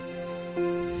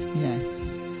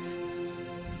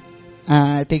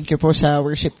Thank you po sa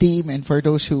worship team and for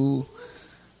those who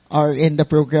are in the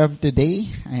program today.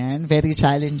 Ayan, very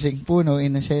challenging po, no,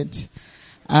 in a sense.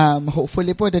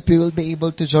 Hopefully po that we will be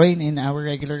able to join in our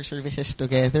regular services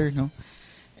together, no.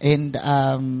 And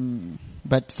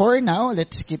but for now,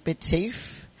 let's keep it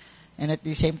safe and at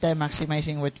the same time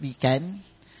maximizing what we can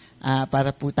para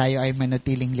po tayo ay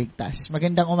manatiling ligtas.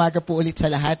 Magandang umaga po ulit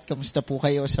sa lahat. Kamusta po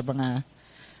kayo sa mga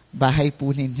bahay po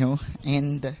ninyo?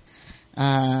 And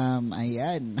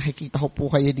ayan, nakikita ko po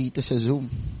kayo dito sa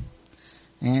Zoom.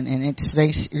 And it's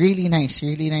nice, really nice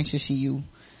to see you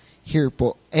here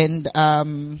po. And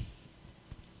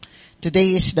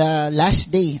today is the last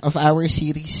day of our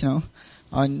series, no,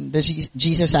 on the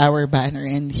Jesus Hour banner.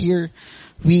 And here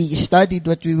we studied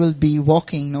what we will be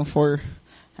walking, no, for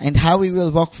and how we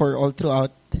will walk for all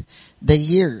throughout the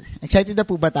year. Excited na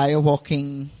po ba tayo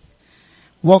walking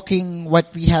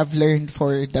what we have learned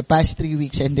for the past 3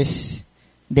 weeks and this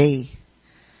day?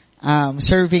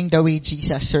 Serving the way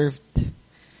Jesus served.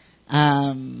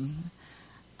 Alam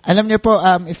niyo po,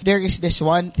 if there is this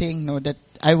one thing, no, that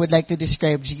I would like to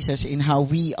describe Jesus in how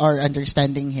we are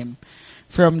understanding Him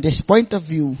from this point of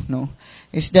view, no,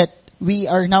 is that we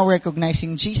are now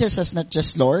recognizing Jesus as not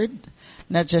just Lord,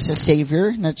 not just as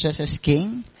Savior, not just as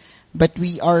King, but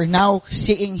we are now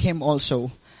seeing Him also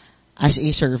as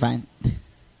a servant.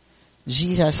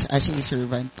 Jesus as a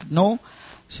servant. No,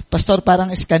 Pastor,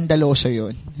 parang iskandaloso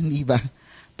yun. Hindi ba?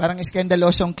 Parang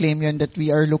iskandalosong claim yun that we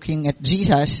are looking at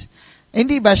Jesus.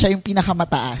 Hindi ba siya yung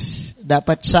pinakamataas?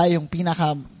 Dapat siya yung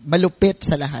pinakamalupit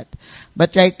sa lahat.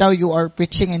 But right now, you are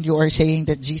preaching and you are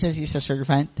saying that Jesus is a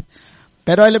servant.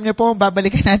 Pero alam niyo po, kung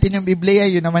babalikan natin yung Biblia,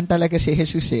 yun naman talaga si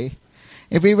Jesus eh.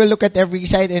 If we will look at every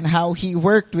side and how He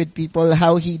worked with people,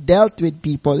 how He dealt with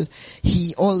people,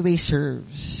 He always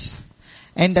serves.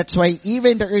 And that's why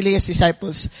even the earliest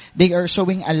disciples, they are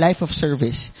showing a life of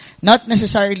service. Not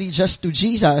necessarily just to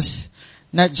Jesus,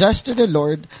 not just to the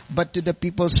Lord, but to the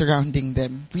people surrounding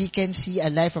them. We can see a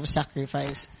life of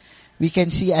sacrifice. We can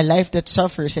see a life that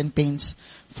suffers and pains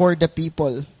for the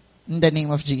people in the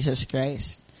name of Jesus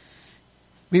Christ.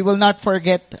 We will not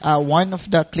forget one of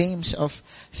the claims of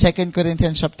 2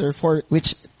 Corinthians chapter 4,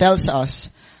 which tells us,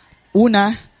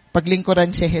 una,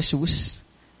 paglingkuran si Jesus.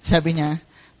 Sabi niya,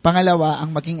 pangalawa,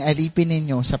 ang maging alipin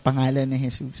ninyo sa pangalan ni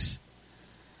Jesus.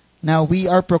 Now,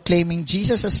 we are proclaiming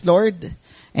Jesus as Lord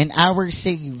and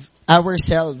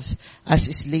ourselves as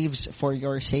slaves for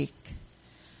your sake.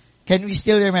 Can we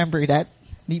still remember that?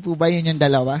 Di po ba yun yung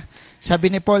dalawa? Sabi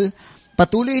ni Paul,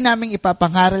 patuloy naming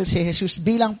ipapangaral si Jesus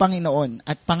bilang Panginoon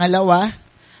at pangalawa,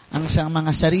 ang sa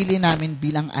mga sarili namin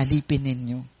bilang alipin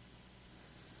ninyo.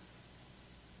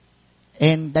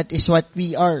 And that is what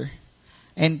we are.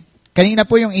 And kanina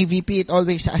po yung AVP, it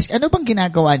always asks, ano bang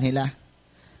ginagawa nila?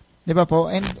 Di ba po?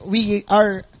 And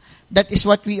that is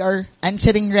what we are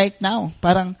answering right now.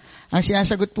 Parang, ang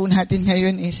sinasagot po natin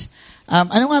ngayon is,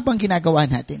 ano nga bang ginagawa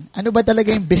natin? Ano ba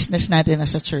talaga yung business natin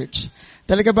as a church?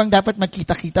 Talaga bang dapat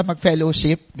magkita-kita,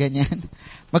 mag-fellowship, ganyan?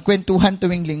 Magkwentuhan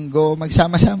tuwing linggo,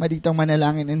 magsama-sama ditong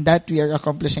manalangin, and that we are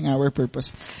accomplishing our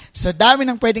purpose. Sa dami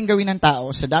ng pwedeng gawin ng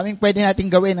tao, sa daming pwede nating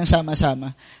gawin ng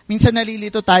sama-sama, minsan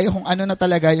nalilito tayo kung ano na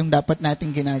talaga yung dapat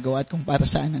nating ginagawa at kung para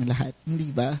saan ang lahat. Hindi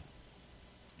ba?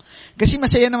 Kasi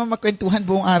masaya naman magkwentuhan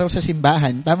buong araw sa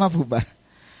simbahan. Tama po ba?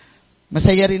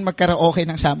 Masaya rin magkaraoke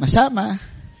ng sama-sama.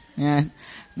 Yan.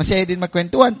 Masaya din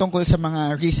magkwentuhan tungkol sa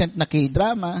mga recent na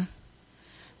K-drama.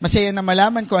 Masaya na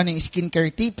malaman kung ano yung skincare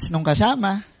tips nung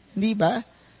kasama. Hindi ba?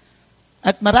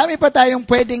 At marami pa tayong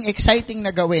pwedeng exciting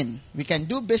na gawin. We can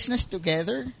do business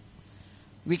together.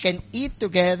 We can eat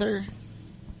together.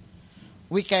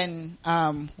 We can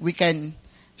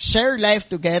share life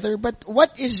together. But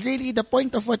what is really the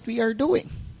point of what we are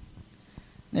doing?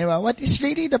 Diba? What is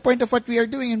really the point of what we are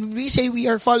doing? And when we say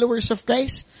we are followers of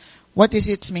Christ, what is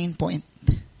its main point?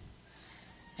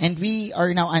 And we are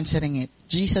now answering it.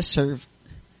 Jesus served.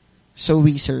 So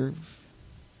we serve.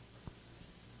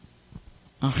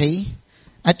 Okay?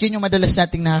 At yun yung madalas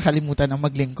nating nakakalimutan ng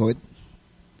maglingkod.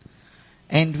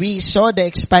 And we saw the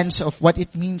expanse of what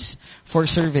it means for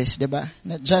service, diba?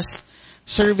 Not just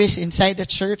service inside the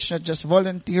church, not just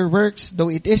volunteer works,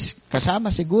 though it is, kasama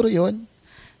siguro yun.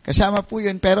 Kasama po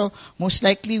yun, pero most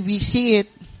likely we see it.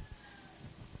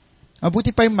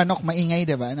 Mabuti pa yung manok, maingay,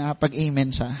 diba?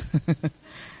 Nakapag-amen siya.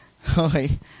 Okay.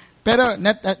 Pero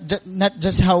not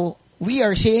just how we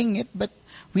are seeing it, but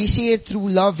we see it through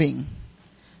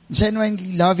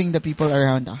genuinely loving the people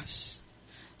around us.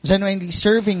 Genuinely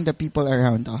serving the people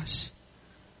around us.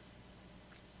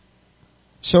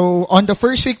 So, on the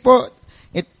first week po,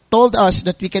 it told us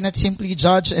that we cannot simply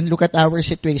judge and look at our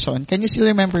situation. Can you still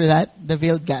remember that? The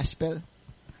veiled gospel.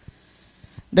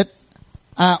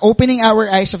 opening our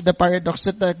eyes of the paradox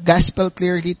that the gospel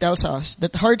clearly tells us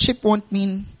that hardship won't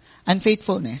mean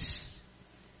unfaithfulness.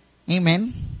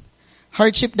 Amen?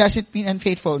 Hardship doesn't mean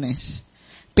unfaithfulness.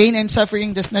 Pain and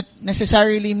suffering does not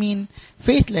necessarily mean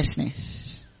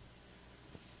faithlessness.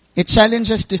 It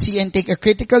challenges us to see and take a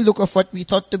critical look of what we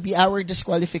thought to be our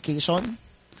disqualification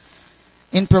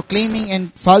in proclaiming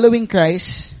and following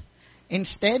Christ.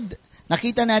 Instead,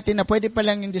 nakita natin na pwede pa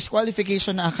lang yung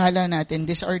disqualification na akala natin,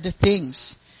 these are the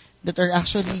things that are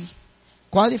actually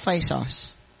qualifies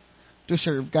us to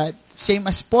serve God. Same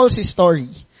as Paul's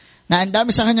story, na ang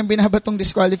dami sa kanyang binabatong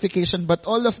disqualification, but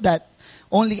all of that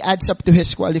only adds up to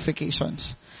his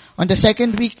qualifications. On the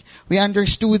second week, we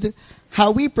understood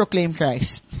how we proclaim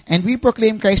Christ. And we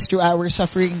proclaim Christ through our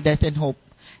suffering, death, and hope.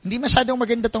 Hindi masyadong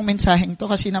maganda tong mensaheng to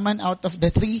kasi naman out of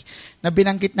the 3 na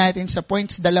binanggit natin sa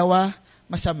points, 2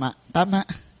 masama. Tama.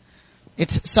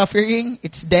 It's suffering,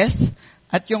 it's death,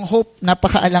 at yung hope,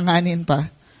 napakaalanganin pa.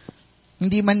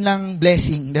 Hindi man lang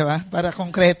blessing, di ba? Para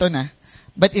konkreto na.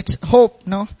 But it's hope,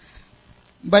 no?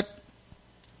 But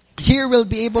here we'll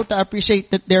be able to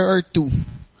appreciate that there are 2.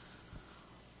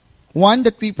 One,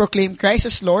 that we proclaim Christ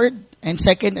as Lord, and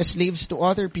second, as slaves to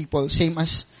other people, same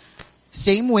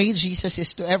way Jesus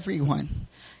is to everyone.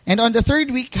 And on the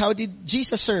third week, how did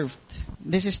Jesus serve?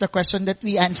 This is the question that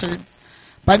we answered.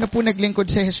 Paano po naglingkod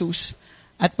si Jesus?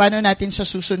 At paano natin siya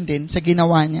susundin sa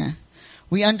ginawa niya?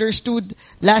 We understood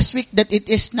last week that it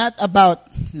is not about,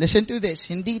 listen to this,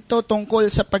 hindi to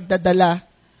tungkol sa pagdadala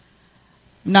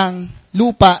ng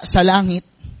lupa sa langit,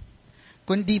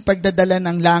 kundi pagdadala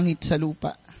ng langit sa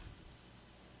lupa.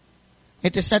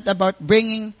 It is not about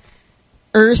bringing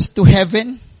earth to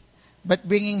heaven, but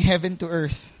bringing heaven to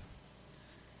earth.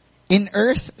 In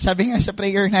earth, sabi nga sa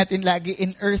prayer natin lagi,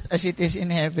 in earth as it is in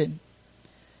heaven.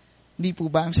 Hindi po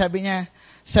ba? Ang sabi niya,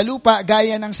 sa lupa,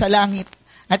 gaya ng sa langit,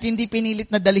 at hindi pinilit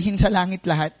na dalihin sa langit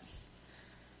lahat,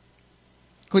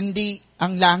 kundi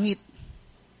ang langit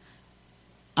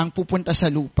ang pupunta sa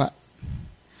lupa.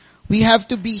 We have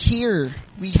to be here.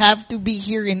 We have to be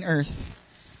here in earth.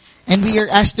 And we are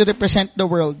asked to represent the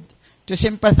world, to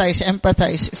sympathize,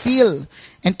 empathize, feel,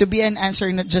 and to be an answer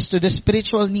not just to the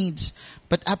spiritual needs,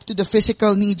 but up to the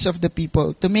physical needs of the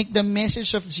people, to make the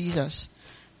message of Jesus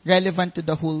relevant to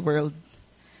the whole world.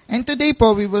 And today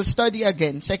po, we will study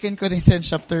again, 2 Corinthians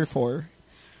chapter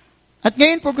 4. At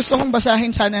ngayon po, gusto kong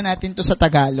basahin sana natin to sa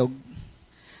Tagalog.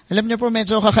 Alam niyo po,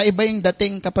 medyo kakaiba yung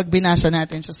dating kapag binasa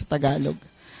natin siya sa Tagalog.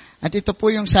 At ito po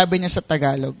yung sabi niya sa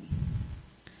Tagalog.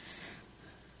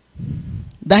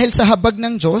 Dahil sa habag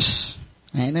ng Diyos,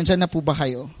 ay, nandyan na po ba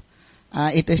kayo?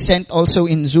 It is sent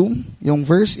also in Zoom, yung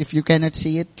verse, if you cannot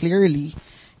see it clearly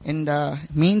in the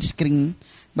main screen.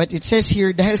 But it says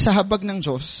here, dahil sa habag ng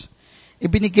Diyos,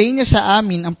 ibinigay niya sa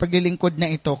amin ang paglilingkod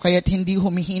na ito, kaya't hindi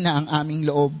humihina ang aming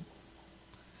loob.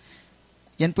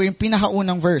 Yan po yung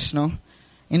pinakaunang verse, no?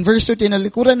 In verse 2,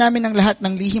 tinalikuran namin ang lahat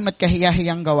ng lihim at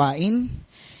kahiyahiyang gawain.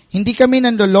 Hindi kami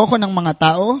nanloloko ng mga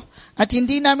tao, at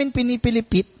hindi namin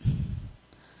pinipilipit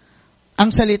ang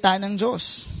salita ng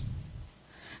Diyos.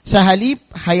 Sa halip,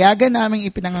 hayagan naming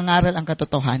ipinangangaral ang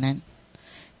katotohanan.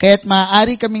 Kaya't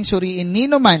maaari kaming suriin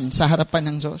nino man sa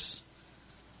harapan ng Diyos.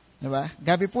 Diba?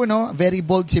 Gabi po, no? Very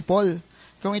bold si Paul.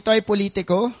 Kung ito ay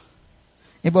politiko,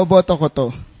 iboboto ko to.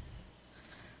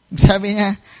 Sabi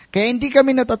niya, kaya hindi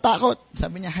kami natatakot.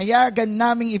 Sabi niya, hayagan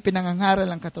naming ipinangangaral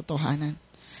ang katotohanan.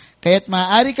 Kaya't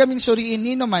maaari kaming suriin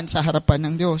nino man sa harapan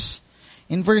ng Diyos.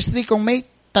 In verse 3, kung may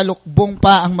talukbong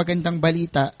pa ang magandang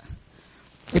balita,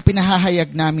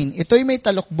 ipinahahayag namin. Ito'y may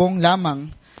talukbong lamang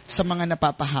sa mga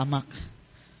napapahamak.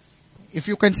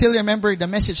 If you can still remember the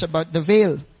message about the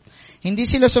veil, hindi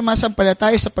sila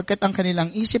sumasampalataya sapagkat ang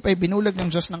kanilang isip ay binulag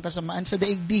ng Diyos ng kasamaan sa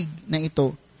daigdig na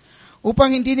ito,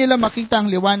 upang hindi nila makita ang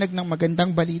liwanag ng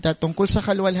magandang balita tungkol sa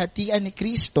kaluwalhatian ni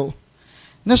Kristo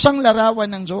na siyang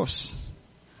larawan ng Diyos.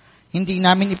 Hindi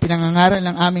namin ipinangangaral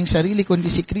ang aming sarili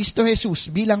kundi si Kristo Jesus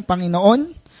bilang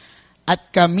Panginoon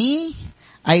at kami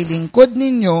ay lingkod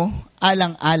ninyo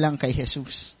alang-alang kay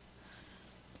Jesus.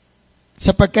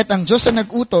 Sapagkat ang Diyos ang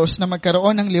nag-utos na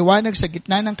magkaroon ng liwanag sa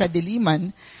gitna ng kadiliman,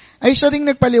 ay siya ring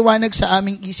nagpaliwanag sa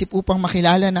aming isip upang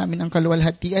makilala namin ang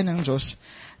kaluwalhatian ng Diyos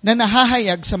na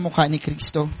nahahayag sa mukha ni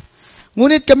Kristo.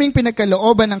 Ngunit kaming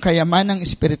pinagkalooban ng kayamanang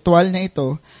espiritual na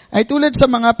ito ay tulad sa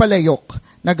mga palayok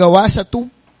na gawa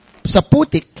sa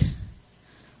putik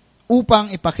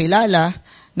upang ipakilala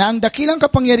na ang dakilang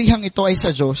kapangyarihang ito ay sa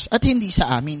Diyos at hindi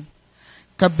sa amin.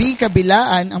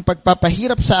 Kabi-kabilaan ang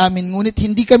pagpapahirap sa amin, ngunit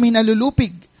hindi kami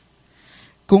nalulupig.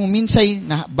 Kung minsay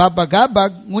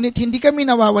babagabag, ngunit hindi kami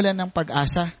nawawalan ng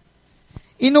pag-asa.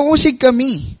 Inuusig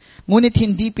kami, ngunit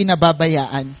hindi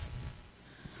pinababayaan.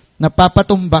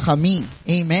 napapatumba kami.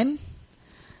 Amen?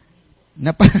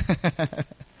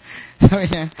 Sabi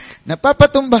niya,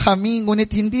 napapatumba kami,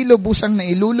 ngunit hindi lubusang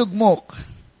nailulugmok.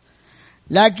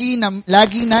 Lagi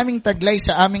naming taglay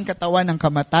sa aming katawan ang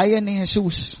kamatayan ni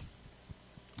Jesus,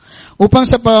 upang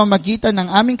sa pamamagitan ng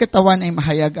aming katawan ay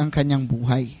mahayag ang kanyang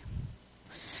buhay.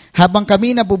 Habang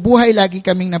kami nabubuhay, lagi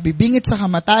kaming nabibingit sa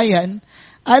kamatayan,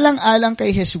 alang-alang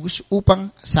kay Jesus,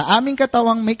 upang sa aming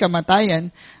katawang may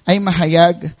kamatayan ay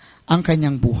mahayag ang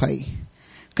kanyang buhay.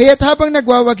 Kaya't habang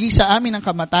nagwawagi sa amin ang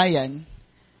kamatayan,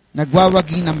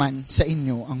 nagwawagi naman sa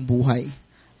inyo ang buhay.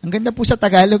 Ang ganda po sa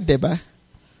Tagalog, diba?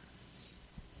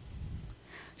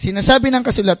 Sinasabi ng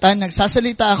kasulatan,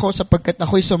 nagsasalita ako sapagkat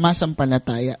ako'y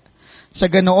sumasampalataya. Sa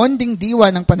ganoon ding diwa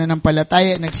ng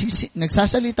pananampalataya,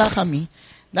 nagsasalita kami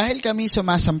dahil kami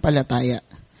sumasampalataya.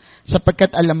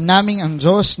 Sapagkat alam naming ang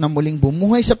Diyos na muling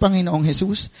bumuhay sa Panginoong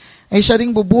Jesus, ay siya ring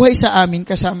bubuhay sa amin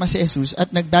kasama si Jesus at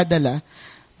magdadala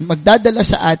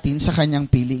sa atin sa kanyang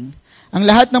piling. Ang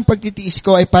lahat ng pagtitiis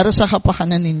ko ay para sa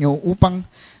kapakanan ninyo upang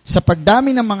sa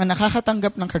pagdami ng mga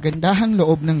nakakatanggap ng kagandahang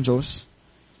loob ng Diyos,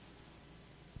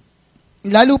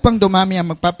 lalo pang dumami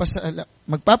ang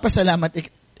magpapasalamat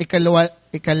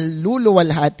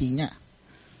ikaluluwalhati niya.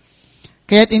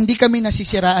 Kaya't hindi kami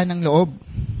nasisiraan ng loob.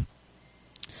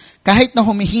 Kahit na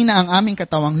humihina ang aming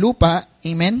katawang lupa,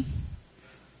 amen?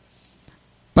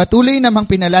 Patuloy namang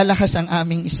pinalalakas ang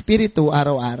aming espiritu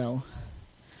araw-araw.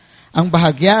 Ang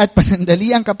bahagya at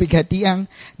panandaliang kapighatiang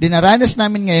dinaranas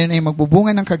namin ngayon ay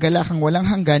magbubunga ng kagalakang walang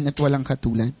hanggan at walang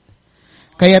katulad.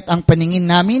 Kaya't ang paningin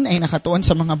namin ay nakatuon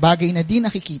sa mga bagay na di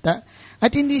nakikita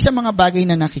at hindi sa mga bagay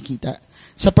na nakikita.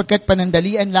 Sapagkat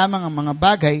panandalian lamang ang mga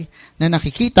bagay na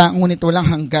nakikita, ngunit walang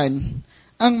hanggan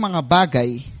ang mga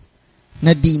bagay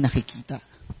na di nakikita.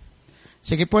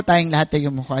 Sige po, tayong lahat ay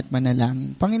yumuko at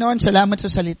manalangin. Panginoon, salamat sa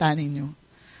salita ninyo.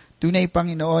 Tunay,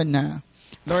 Panginoon, na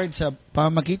Lord, sa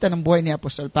pamamagitan ng buhay ni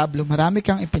Apostol Pablo, marami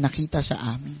kang ipinakita sa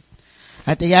amin.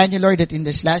 At ayan niyo, Lord, that in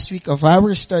this last week of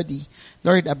our study,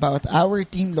 Lord, about our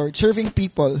team, Lord, serving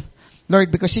people,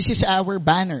 Lord, because this is our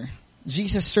banner,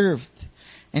 Jesus served.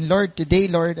 And Lord, today,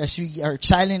 Lord, as we are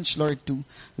challenged, Lord, to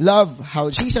love how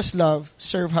Jesus loved,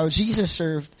 serve how Jesus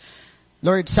served,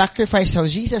 Lord, sacrifice how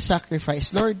Jesus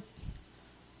sacrificed, Lord,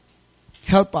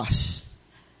 help us,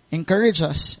 encourage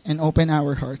us, and open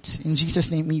our hearts. In Jesus'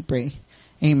 name we pray.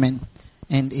 Amen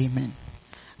and amen.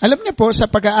 Alam niyo po, sa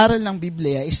pag-aaral ng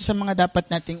Biblia, isa sa mga dapat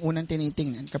nating unang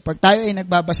tinitingnan, kapag tayo ay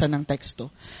nagbabasa ng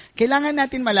teksto, kailangan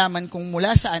natin malaman kung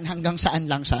mula saan hanggang saan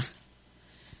lang siya.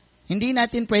 Hindi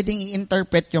natin pwedeng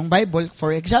i-interpret yung Bible, for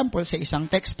example, sa isang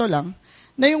teksto lang,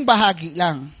 na yung bahagi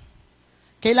lang.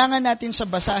 Kailangan natin sa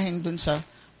basahin dun sa,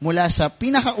 mula sa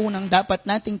pinakaunang dapat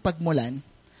nating pagmulan,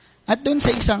 at dun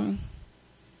sa isang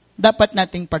dapat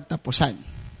nating pagtapusan.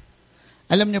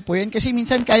 Alam niyo po yun, kasi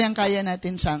minsan kayang-kaya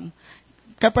natin siyang,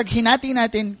 kapag hinati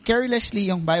natin carelessly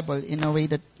yung Bible in a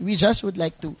way that we just would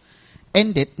like to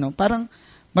end it, no? Parang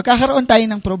magkakaroon tayo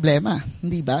ng problema,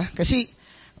 hindi ba? Kasi,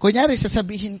 kunyari,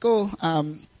 sasabihin ko,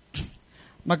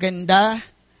 maganda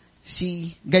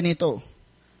si ganito.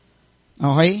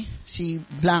 Okay? Si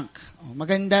blank.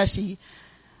 Maganda si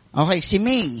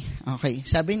May. Okay,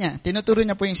 sabi niya, tinuturo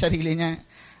niya po yung sarili niya.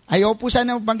 Ayaw po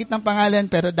sana mabanggit ng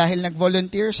pangalan, pero dahil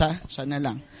nag-volunteer siya na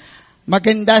lang.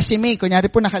 Maganda si May. Kunyari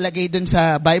po nakalagay dun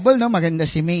sa Bible, no? Maganda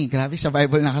si May. Grabe, sa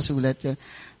Bible nakasulat yun.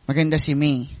 Maganda si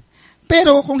May.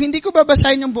 Pero kung hindi ko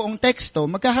babasahin yung buong teksto,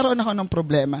 magkakaroon ako ng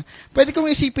problema. Pwede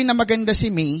kong isipin na maganda si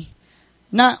May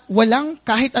na walang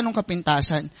kahit anong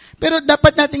kapintasan. Pero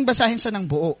dapat nating basahin siya ng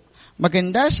buo.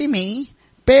 Maganda si May,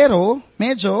 pero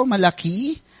medyo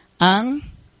malaki ang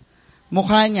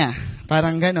mukha niya.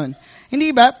 Parang ganon.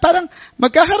 Hindi ba? Parang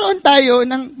magkakaroon tayo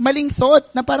ng maling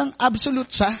thought na parang absolute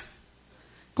siya.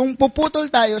 Kung puputol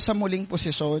tayo sa muling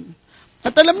posisyon.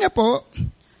 At alam niya po,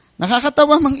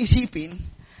 nakakatawa mang isipin,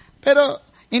 pero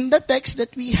in the text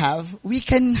that we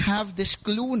can have this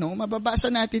clue, no?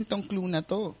 Mababasa natin tong clue na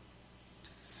to.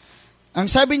 Ang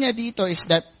sabi niya dito is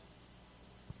that,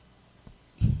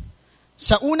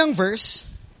 sa unang verse,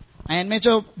 ayan,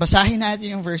 medyo basahin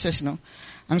natin yung verses, no?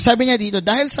 Ang sabi niya dito,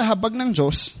 dahil sa habag ng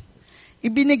Diyos,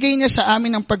 ibinigay niya sa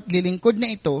amin ang paglilingkod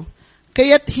na ito,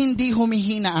 kaya't hindi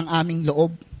humihina ang aming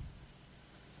loob.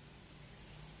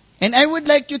 And I would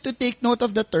like you to take note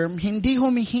of the term, hindi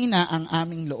humihina ang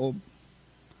aming loob.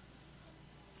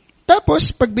 Tapos,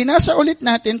 pag binasa ulit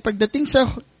natin, pagdating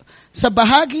sa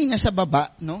bahagi niya sa baba,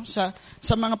 no? Sa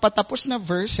mga patapos na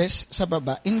verses sa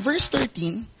baba, in verse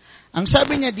 13, ang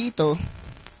sabi niya dito,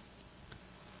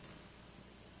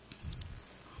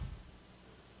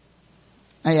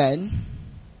 ayan,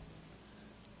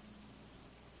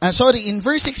 in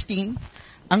verse 16,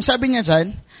 Ang sabi niya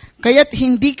dyan, kaya't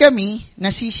hindi kami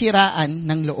nasisiraan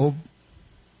ng loob.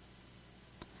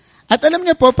 At alam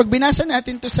niyo po, pag binasa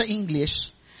natin to sa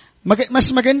English, mas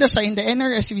maganda sa in the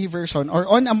NRSV version or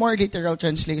on a more literal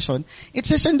translation, it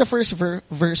says in the first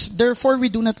verse, therefore we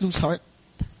do not lose heart.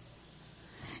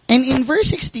 And in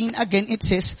verse 16, again, it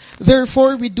says,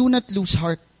 therefore we do not lose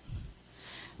heart.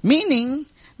 Meaning,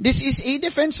 this is a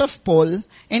defense of Paul,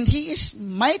 and he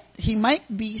might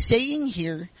be saying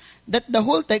here that the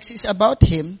whole text is about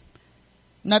him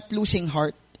not losing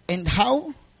heart and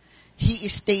how he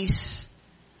stays.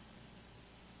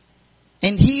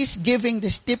 And he is giving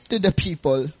this tip to the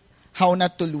people how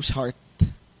not to lose heart.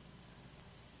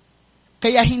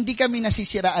 Kaya hindi kami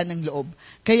nasisiraan ng loob.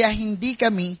 Kaya hindi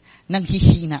kami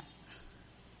nanghihina.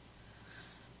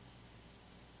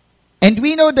 And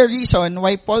we know the reason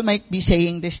why Paul might be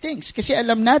saying these things. Kasi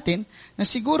alam natin na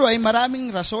siguro ay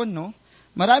maraming rason, no?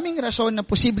 Maraming rason na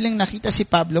posibleng nakita si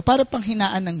Pablo para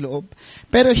panghinaan ng loob.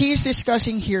 Pero he is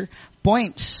discussing here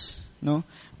points, no?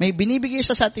 May binibigay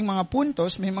siya sa ating mga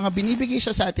puntos, may mga binibigay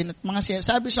siya sa atin at mga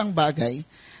sinasabi siyang bagay.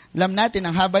 Alam natin,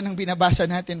 ang haba ng binabasa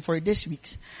natin for this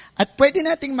weeks. At pwede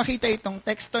nating makita itong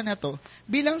teksto na to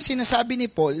bilang sinasabi ni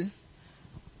Paul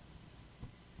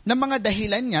na mga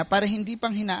dahilan niya para hindi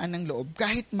panghinaan ng loob,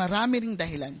 kahit marami ring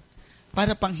dahilan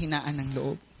para panghinaan ng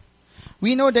loob.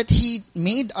 We know that he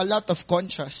made a lot of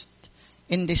contrast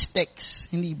in this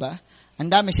text, hindi ba? Ang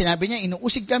dami, sinabi niya,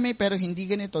 inuusig kami pero hindi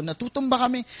ganito, natutumba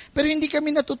kami pero hindi kami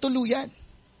natutuluyan.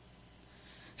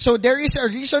 So there is a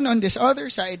reason on this other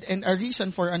side and a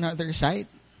reason for another side.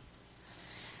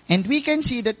 And we can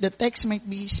see that the text might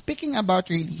be speaking about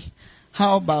really,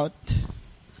 how about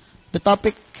the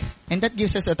topic, and that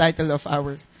gives us the title of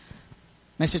our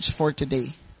message for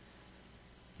today,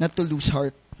 not to lose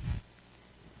heart.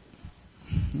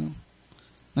 No?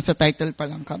 Nasa title pa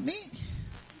lang kami.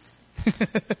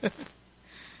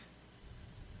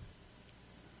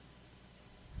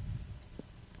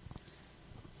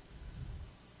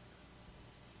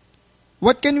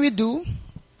 What can we do?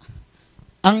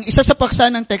 Ang isa sa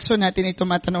paksa ng teksto natin ay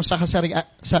tumatanaw sa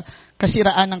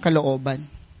kasiraan ng kalooban.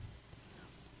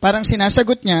 Parang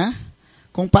sinasagot niya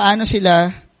kung paano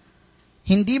sila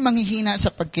hindi manghihina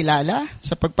sa pagkilala,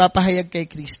 sa pagpapahayag kay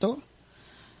Kristo.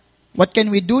 What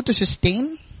can we do to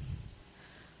sustain?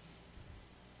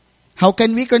 How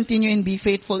can we continue and be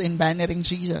faithful in bannering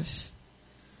Jesus?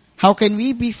 How can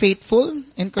we be faithful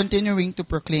in continuing to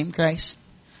proclaim Christ?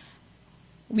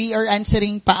 We are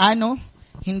answering paano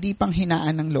hindi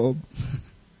panghinaan ng loob.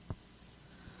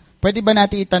 Pwede ba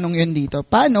natin itanong yun dito?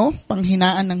 Paano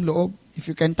panghinaan ng loob?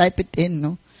 If you can type it in,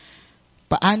 no?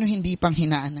 Paano hindi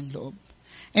panghinaan ng loob?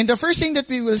 And the first thing that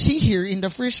we will see here in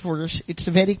the first verse, it's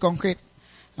very concrete.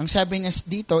 Ang sabi niya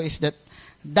dito is that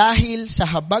dahil sa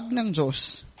habag ng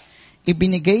Diyos,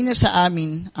 ibinigay niya sa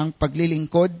amin ang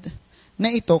paglilingkod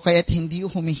na ito kaya't hindi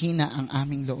humihina ang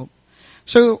aming loob.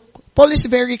 So, Paul is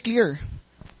very clear.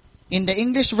 In the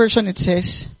English version, it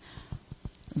says,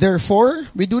 therefore,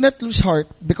 we do not lose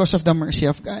heart because of the mercy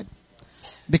of God.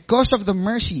 Because of the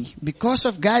mercy, because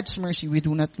of God's mercy, we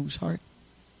do not lose heart.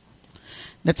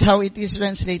 That's how it is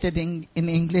translated in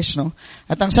English, no?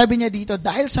 At ang sabi niya dito,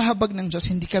 dahil sa habag ng Diyos,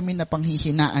 hindi kami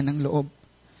napanghihinaan ng loob.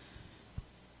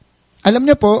 Alam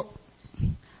niyo po,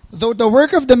 though the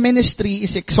work of the ministry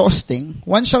is exhausting,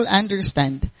 one shall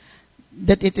understand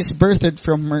that it is birthed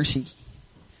from mercy.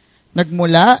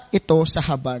 Nagmula ito sa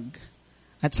habag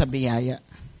at sa biyaya.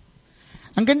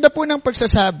 Ang ganda po ng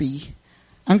pagsasabi,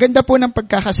 ang ganda po ng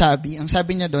pagkakasabi, ang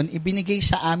sabi niya doon, ibinigay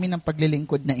sa amin ang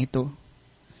paglilingkod na ito.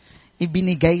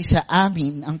 Ibinigay sa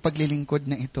amin ang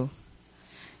paglilingkod na ito.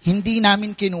 Hindi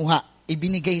namin kinuha,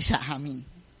 ibinigay sa amin.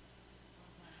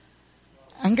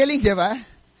 Ang galing, di ba?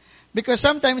 Because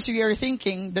sometimes we are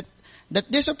thinking that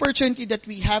this opportunity that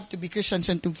we have to be Christians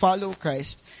and to follow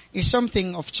Christ is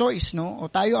something of choice, no? O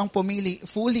tayo ang pumili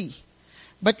fully.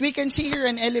 But we can see here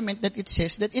an element that it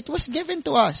says that it was given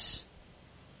to us.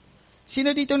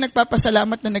 Sino dito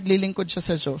nagpapasalamat na naglilingkod siya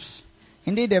sa Diyos?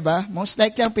 Hindi, diba? Most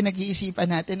likely ang pinag-iisipan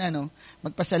natin,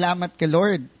 magpasalamat kay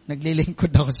Lord,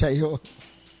 naglilingkod ako sa iyo.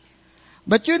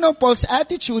 But you know, Paul's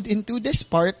attitude into this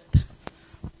part,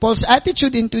 Paul's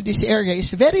attitude into this area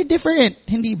is very different,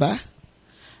 hindi ba?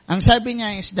 Ang sabi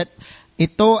niya is that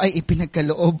ito ay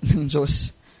ipinagkaloob ng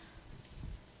Diyos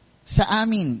sa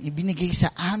amin. Ibinigay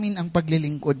sa amin ang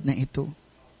paglilingkod na ito.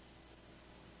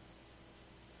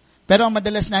 Pero ang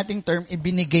madalas nating term,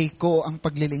 ibinigay ko ang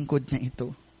paglilingkod na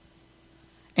ito.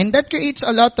 And that creates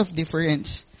a lot of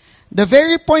difference. The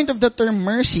very point of the term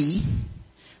mercy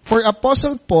for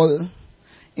Apostle Paul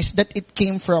is that it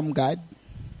came from God.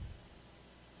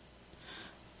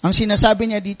 Ang sinasabi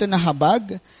niya dito na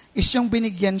habag is yung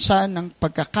binigyan siya ng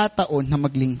pagkakataon na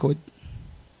maglingkod.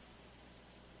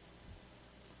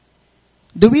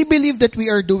 Do we believe that we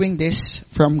are doing this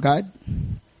from God?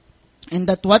 And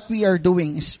that what we are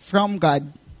doing is from God?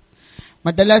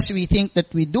 Madalas we think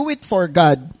that we do it for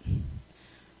God,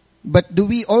 but do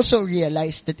we also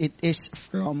realize that it is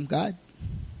from God?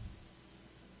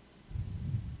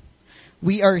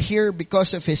 We are here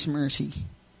because of His mercy.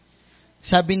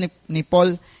 Sabi ni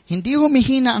Paul, hindi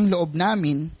humihina ang loob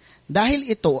namin dahil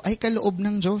ito ay kaloob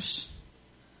ng Diyos.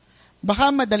 Baka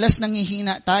madalas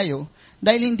nangihina tayo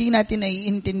dahil hindi natin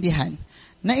naiintindihan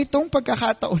na itong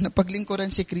pagkakataon na paglingkuran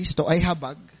si Kristo ay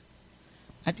habag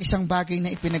at isang bagay na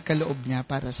ipinagkaloob niya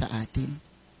para sa atin.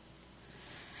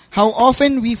 How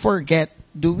often do we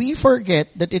forget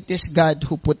that it is God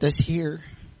who put us here?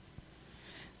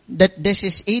 That this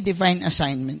is a divine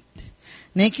assignment.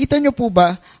 Nakikita niyo po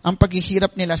ba ang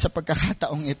paghihirap nila sa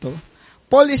pagkakataong ito?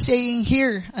 Paul is saying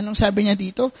here, anong sabi niya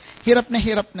dito? Hirap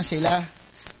na sila.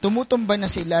 Tumutumba na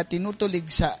sila, tinutulig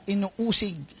sa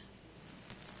inuusig.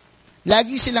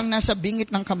 Lagi silang nasa bingit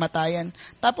ng kamatayan.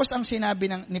 Tapos ang sinabi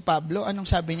ni Pablo, anong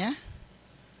sabi niya?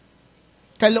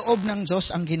 Kaloob ng Diyos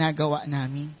ang ginagawa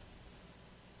namin.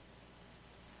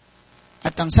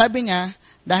 At ang sabi niya,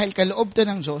 dahil kaloob to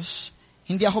ng Diyos,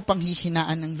 hindi ako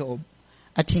panghihinaan ng loob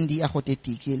at hindi ako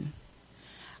titigil.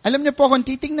 Alam niyo po, kung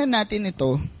titingnan natin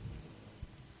ito,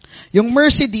 yung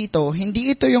mercy dito,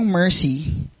 hindi ito yung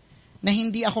mercy na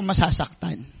hindi ako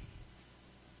masasaktan.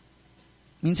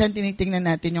 Minsan tinitingnan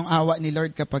natin yung awa ni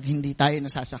Lord kapag hindi tayo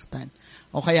nasasaktan.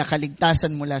 O kaya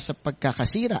kaligtasan mula sa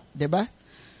pagkakasira, 'di ba?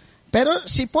 Pero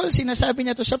si Paul, sinasabi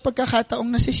niya to sa pagkakataong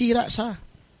nasisira siya.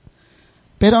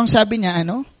 Pero ang sabi niya,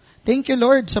 thank you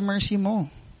Lord sa mercy mo.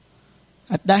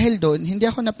 At dahil doon, hindi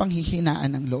ako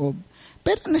napanghihinaan ng loob.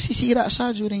 Pero nasisira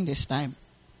siya during this time.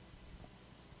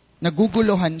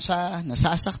 Naguguluhan siya,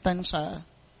 nasasaktan siya,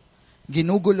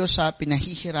 ginugulo siya,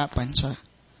 pinahihirapan siya.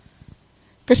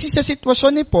 Kasi sa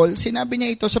sitwasyon ni Paul, sinabi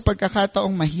niya ito sa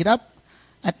pagkakataong mahirap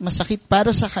at masakit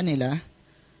para sa kanila,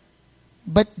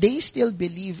 but they still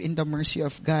believe in the mercy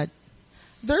of God.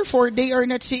 Therefore, they are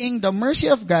not seeing the mercy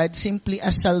of God simply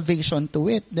as salvation to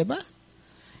it, di ba?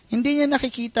 Hindi niya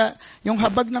nakikita yung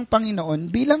habag ng Panginoon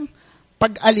bilang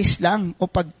pag-alis lang o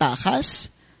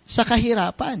pagtakas sa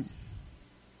kahirapan.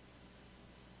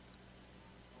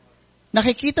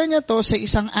 Nakikita niya to sa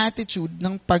isang attitude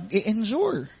ng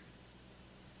pag-i-endure,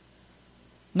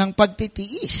 ng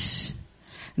pagtitiis.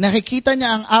 Nakikita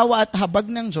niya ang awa at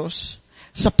habag ng Diyos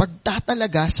sa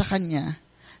pagtatalaga sa Kanya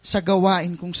sa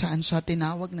gawain kung saan siya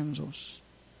tinawag ng Diyos.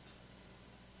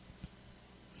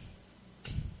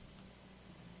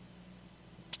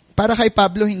 Para kay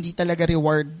Pablo, hindi talaga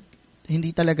reward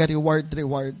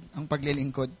ang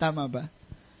paglilingkod. Tama ba?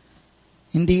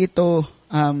 Hindi ito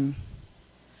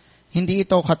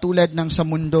katulad ng sa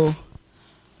mundo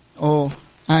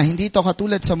hindi ito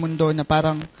katulad sa mundo na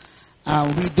parang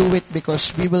we do it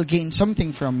because we will gain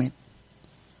something from it.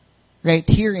 Right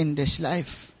here in this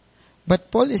life.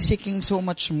 But Paul is seeking so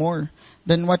much more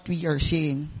than what we are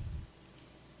seeing.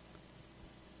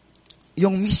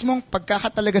 Yung mismong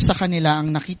pagkakatalaga sa kanila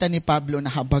ang nakita ni Pablo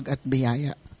na habag at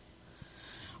biyaya.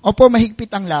 Opo,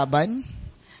 mahigpit ang laban,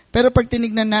 pero pag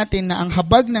tinignan natin na ang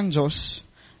habag ng Diyos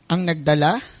ang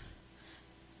nagdala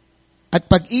at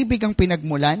pag-ibig ang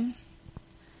pinagmulan,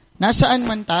 nasaan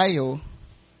man tayo,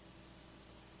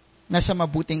 nasa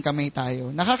mabuting kamay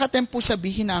tayo. Nakakatempo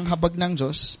sabihin na ang habag ng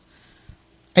Diyos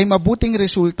ay mabuting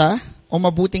resulta o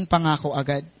mabuting pangako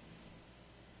agad.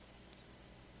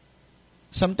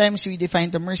 Sometimes we define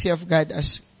the mercy of God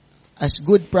as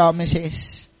good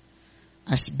promises,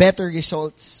 as better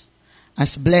results,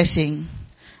 as blessing,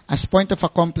 as point of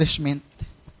accomplishment.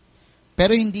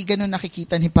 Pero hindi ganun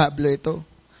nakikita ni Pablo ito.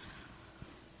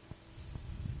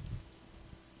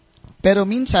 Pero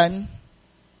minsan,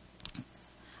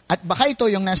 at baka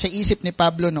ito yung nasa isip ni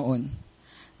Pablo noon,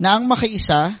 na ang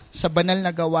makiisa sa banal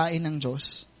na gawain ng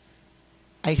Diyos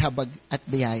ay habag at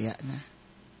biyaya na.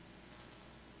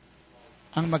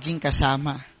 Ang maging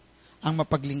kasama, ang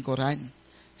mapaglingkuran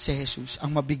si Jesus,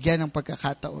 ang mabigyan ng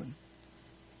pagkakataon,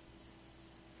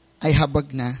 ay habag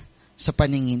na sa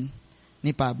paningin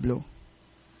ni Pablo.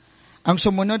 Ang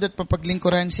sumunod at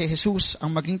papaglingkuran si Jesus,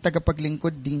 ang maging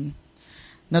tagapaglingkod din,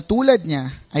 na tulad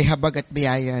niya ay habag at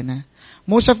biyaya na.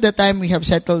 Most of the time, as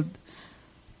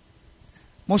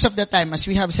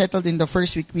we have settled in the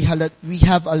first week, we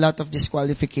have a lot of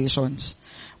disqualifications.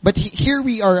 But here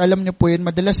we are, alam niyo po yun,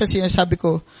 madalas na sinasabi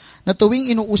ko, na tuwing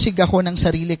inuusig ako ng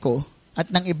sarili ko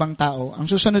at ng ibang tao, ang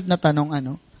susunod na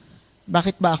tanong,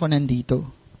 bakit ba ako nandito?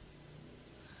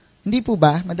 Hindi po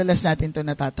ba? Madalas natin to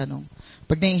natatanong.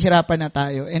 Pag nahihirapan na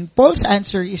tayo. And Paul's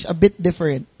answer is a bit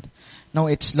different. No,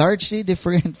 it's largely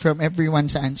different from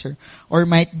everyone's answer. Or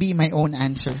might be my own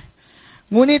answer.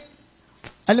 Ngunit,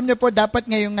 alam niyo po, dapat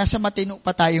ngayong nasa matino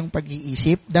pa tayong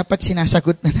pag-iisip, dapat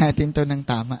sinasagot na natin to ng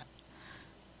tama.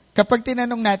 Kapag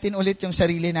tinanong natin ulit yung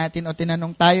sarili natin o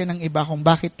tinanong tayo ng iba kung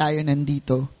bakit tayo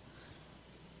nandito,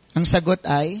 ang sagot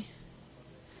ay,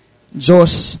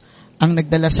 Diyos ang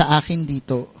nagdala sa akin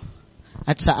dito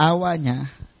at sa awa niya,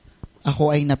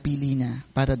 ako ay napili niya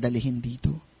para dalhin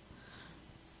dito.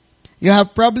 You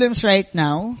have problems right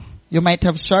now. You might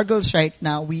have struggles right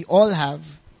now. We all have.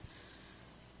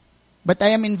 But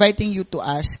I am inviting you to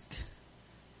ask.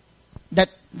 That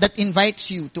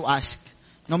invites you to ask.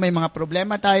 No, may mga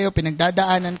problema tayo,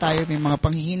 pinagdadaanan tayo, may mga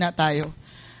panghihina tayo,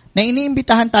 na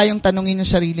iniimbitahan tayong tanungin yung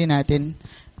sarili natin,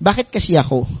 bakit kasi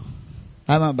ako?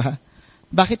 Tama ba?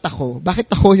 Bakit ako?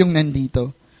 Bakit ako yung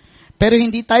nandito? Pero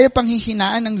hindi tayo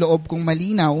panghihinaan ng loob kung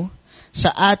malinaw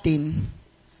sa atin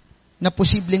na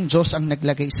posibleng Diyos ang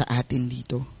naglagay sa atin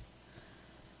dito.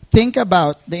 Think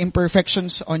about the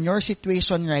imperfections on your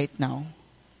situation right now.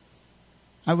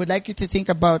 I would like you to think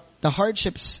about the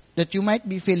hardships that you might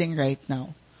be feeling right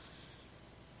now.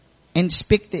 And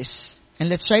speak this. And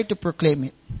let's try to proclaim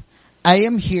it. I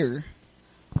am here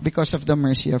because of the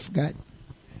mercy of God.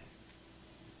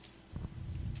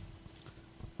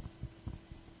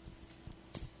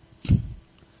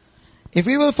 If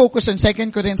we will focus on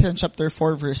 2 Corinthians chapter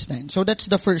 4 verse 9. So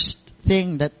that's the first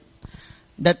thing that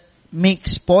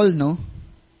makes Paul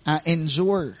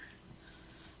endure.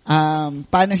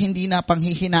 Paano hindi na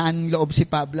panghihinaan ng loob si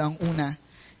Pablo? Ang una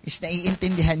is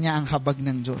naiintindihan niya ang habag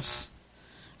ng Diyos.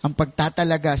 Ang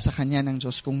pagtatalaga sa kanya ng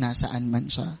Diyos kung nasaan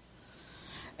man siya.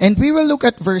 And we will look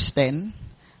at verse 10.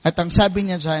 At ang sabi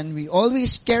niya dyan, we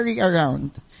always carry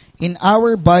around in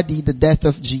our body the death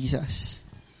of Jesus,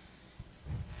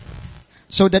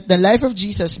 so that the life of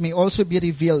Jesus may also be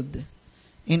revealed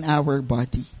in our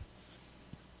body.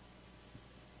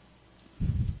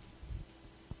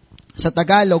 Sa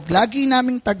Tagalog, lagi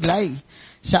naming taglay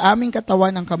sa aming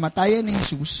katawan ang kamatayan ni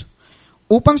Jesus,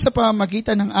 upang sa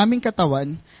pamamagitan ng aming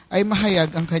katawan ay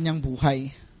mahayag ang kanyang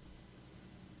buhay.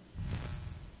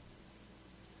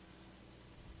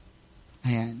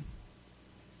 Ayan.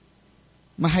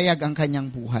 Mahayag ang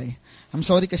kanyang buhay. I'm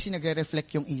sorry kasi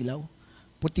nagre-reflect yung ilaw.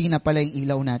 Puti na pala yung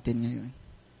ilaw natin ngayon.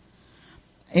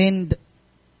 And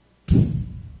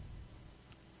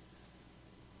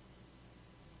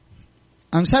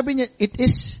ang sabi niya, it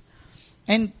is,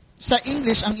 and sa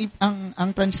English, ang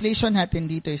translation natin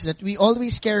dito is that we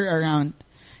always carry around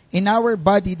in our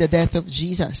body the death of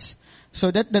Jesus,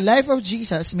 so that the life of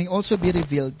Jesus may also be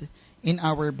revealed in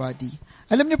our body.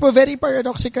 Alam niyo po, very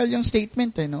paradoxical yung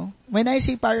statement, no? When I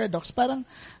say paradox, parang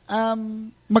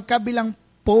magkabilang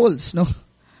poles, no?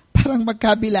 Parang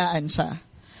magkabilaan siya.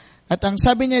 At ang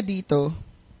sabi niya dito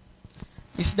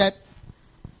is that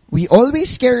we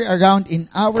always carry around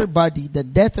in our body the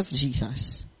death of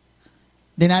Jesus.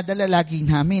 Dinadala lagi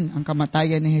namin ang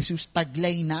kamatayan ni Jesus.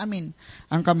 Taglay namin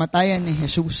ang kamatayan ni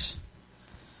Jesus.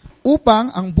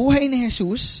 Upang ang buhay ni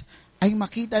Jesus ay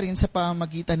makita rin sa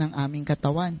pamamagitan ng aming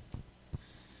katawan.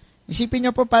 Isipin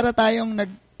niyo po, para tayong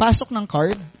nagpasok ng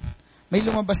card, may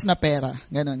lumabas na pera.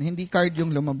 Ganon. Hindi card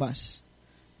yung lumabas.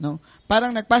 No?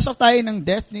 Parang nagpasok tayo ng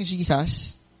death ni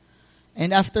Jesus, and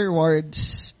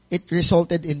afterwards, it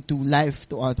resulted into life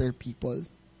to other people.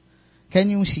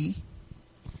 Can you see?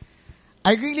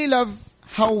 I really love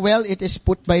how well it is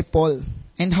put by Paul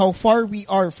and how far we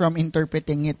are from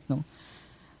interpreting it. No?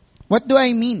 What do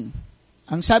I mean?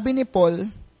 Ang sabi ni Paul,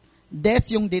 death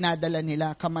yung dinadala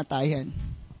nila, kamatayan.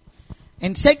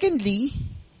 And secondly,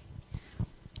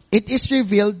 it is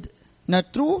revealed na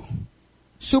through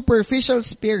superficial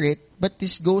spirit, but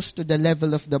this goes to the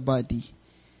level of the body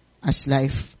as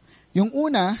life. Yung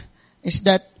una is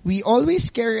that we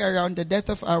always carry around the death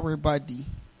of our body,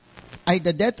 ay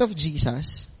the death of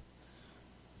Jesus.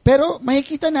 Pero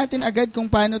makikita natin agad kung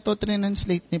paano to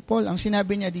translate ni Paul. Ang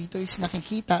sinabi niya dito is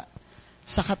nakikita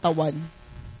sa katawan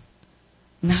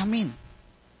namin.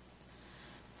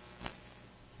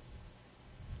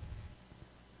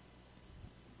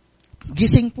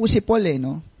 Gising po si Paul,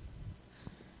 no?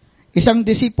 Isang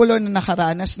disipulo na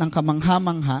nakaranas ng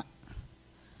kamangha-mangha.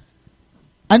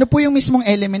 Ano po yung mismong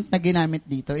element na ginamit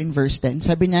dito in verse 10?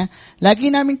 Sabi niya,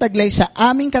 lagi naming taglay sa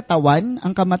aming katawan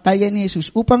ang kamatayan ni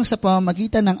Jesus upang sa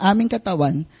pamamagitan ng aming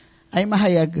katawan ay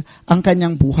mahayag ang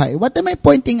kanyang buhay. What am I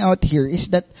pointing out here is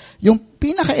that yung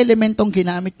pinaka-elementong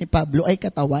ginamit ni Pablo ay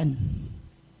katawan.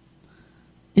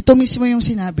 Ito mismo yung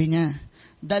sinabi niya.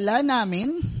 Dala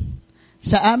namin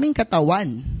sa aming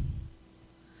katawan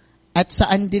At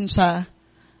saan din siya,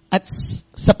 at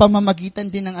sa pamamagitan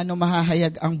din ng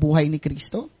mahahayag ang buhay ni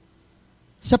Kristo?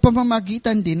 Sa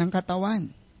pamamagitan din ng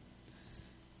katawan.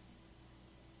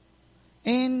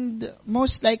 And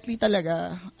most likely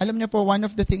talaga, alam niyo po, one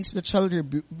of the things that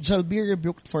shall be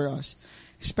rebuked for us,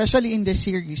 especially in this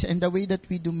series and the way that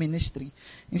we do ministry,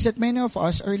 is that many of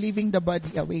us are leaving the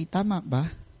body away. Tama ba?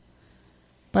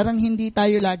 Parang hindi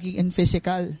tayo lagi in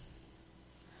physical.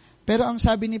 Pero ang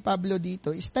sabi ni Pablo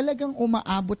dito is talagang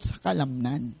umaabot sa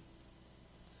kalamnan.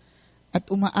 At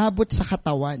umaabot sa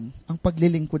katawan ang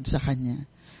paglilingkod sa Kanya.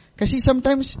 Kasi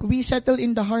sometimes we settle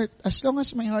in the heart. As long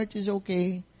as my heart is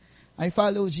okay, I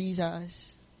follow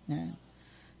Jesus. Yan.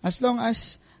 As long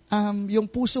as yung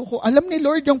puso ko, alam ni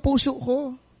Lord yung puso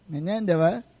ko. Ganyan, di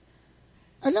ba?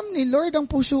 Alam ni Lord ang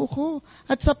puso ko.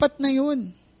 At sapat na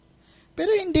yun.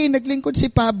 Pero hindi, naglingkod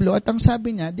si Pablo at ang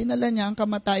sabi niya, dinala niya ang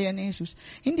kamatayan ni Jesus.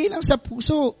 Hindi lang sa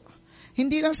puso,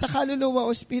 hindi lang sa kaluluwa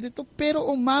o espiritu, pero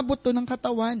umabot to ng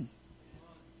katawan.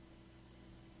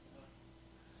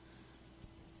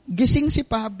 Gising si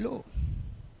Pablo.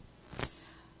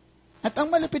 At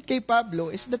ang malapit kay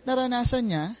Pablo is that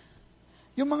naranasan niya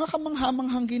yung mga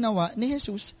kamanghamanghang ginawa ni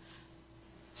Jesus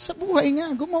sa buhay niya.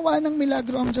 Gumawa ng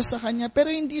milagro ang Diyos sa kanya, pero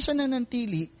hindi siya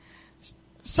nanantili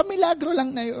sa milagro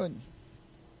lang na yun.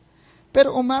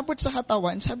 Pero umabot sa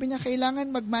katawan, sabi niya,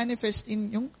 kailangan mag-manifest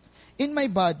in my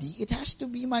body. It has to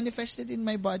be manifested in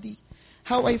my body.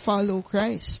 How I follow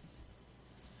Christ.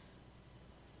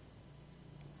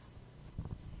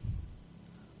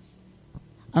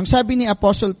 Ang sabi ni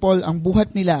Apostle Paul, ang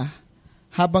buhat nila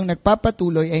habang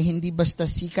nagpapatuloy ay hindi basta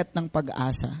sikat ng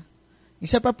pag-asa.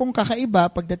 Isa pa pong kakaiba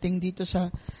pagdating dito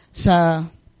sa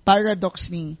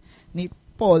paradox ni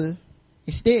Paul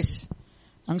is this.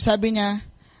 Ang sabi niya,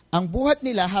 ang buhat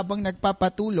nila habang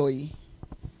nagpapatuloy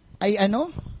ay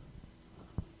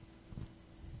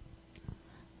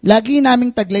lagi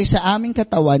naming taglay sa aming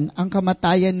katawan ang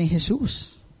kamatayan ni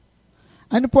Jesus.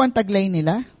 Ano po ang taglay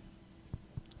nila?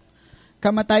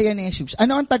 Kamatayan ni Jesus.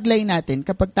 Ano ang taglay natin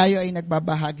kapag tayo ay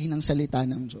nagbabahagi ng salita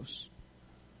ng Diyos?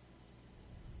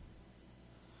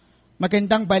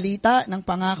 Magandang balita ng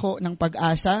pangako ng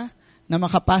pag-asa na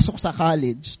makapasok sa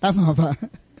college. Tama ba?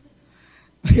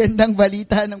 Magandang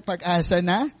balita ng pag-asa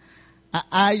na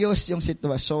aayos yung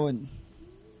sitwasyon.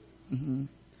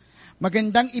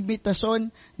 Magandang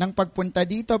imbitasyon ng pagpunta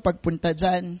dito, pagpunta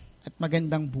dyan, at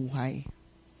magandang buhay.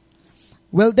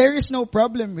 Well, there is no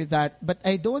problem with that, but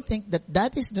I don't think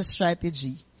that is the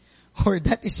strategy or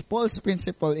that is Paul's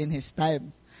principle in his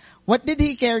time. What did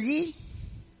he carry?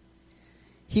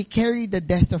 He carried the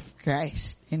death of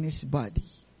Christ in his body.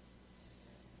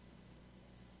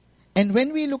 And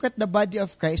when we look at the body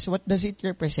of Christ, what does it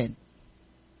represent?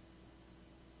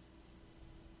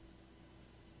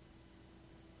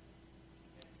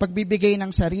 Pagbibigay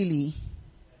ng sarili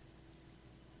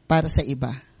para sa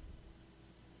iba.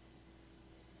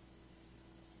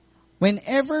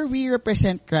 Whenever we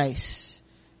represent Christ,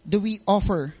 do we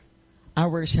offer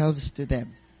ourselves to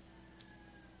them?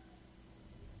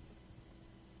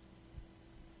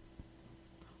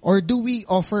 Or do we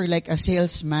offer like a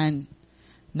salesman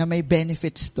na may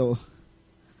benefits to,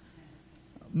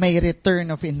 may return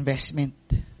of investment?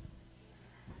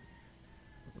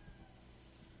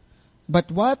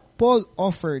 But what Paul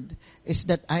offered is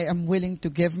that I am willing to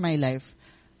give my life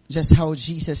just how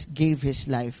Jesus gave His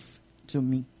life to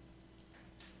me.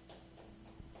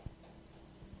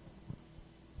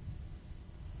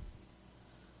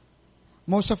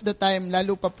 Most of the time,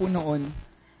 lalo pa po noon,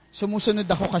 sumusunod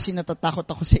ako kasi natatakot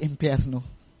ako sa impyerno.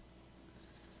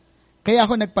 Kaya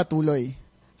ako nagpatuloy.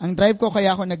 Ang drive ko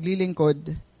kaya ako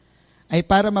naglilingkod ay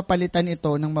para mapalitan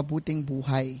ito ng mabuting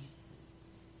buhay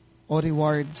o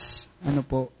rewards. Ano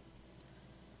po?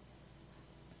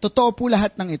 Totoo po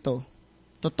lahat ng ito.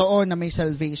 Totoo na may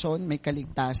salvation, may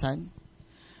kaligtasan.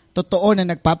 Totoo na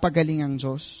nagpapagaling ang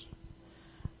Diyos.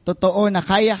 Totoo na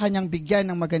kaya kanyang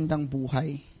bigyan ng magandang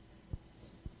buhay.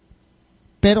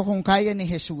 Pero kung kaya ni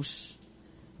Jesus,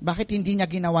 bakit hindi niya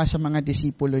ginawa sa mga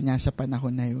disipulo niya sa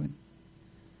panahon na yun?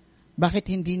 Bakit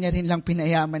hindi niya rin lang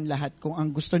pinayaman lahat kung ang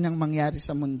gusto niyang mangyari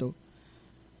sa mundo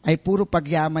ay puro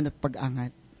pagyaman at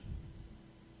pag-angat?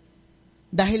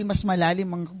 Dahil mas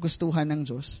malalim ang gustuhan ng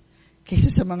Diyos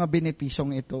kaysa sa mga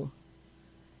benepisyong ito.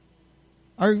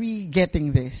 Are we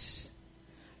getting this?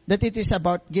 That it is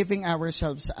about giving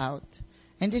ourselves out.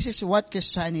 And this is what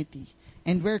Christianity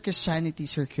and where Christianity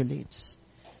circulates.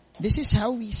 This is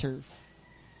how we serve.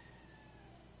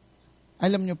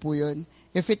 Alam niyo po yun?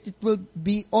 If it will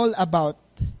be all about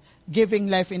giving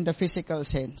life in the physical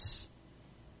sense,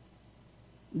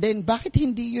 then bakit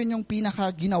hindi yun yung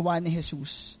pinaka-ginawa ni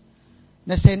Jesus?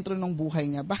 na sentro ng buhay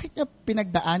niya, bakit niya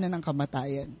pinagdaanan ng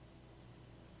kamatayan?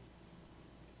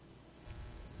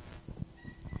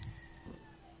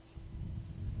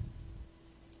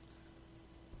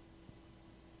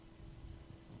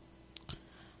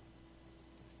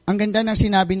 Ang ganda ng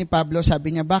sinabi ni Pablo,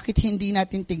 sabi niya, bakit hindi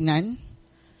natin tignan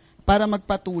para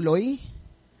magpatuloy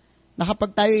na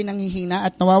kapag tayo ay nanghihina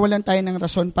at nawawalan tayo ng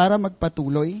rason para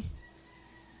magpatuloy,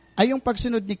 ay yung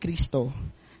pagsunod ni Kristo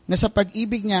na sa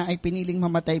pag-ibig niya ay piniling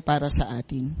mamatay para sa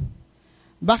atin.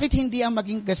 Bakit hindi ang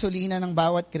maging gasolina ng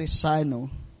bawat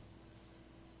Kristiyano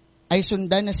ay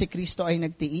sundan na si Kristo ay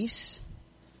nagtiis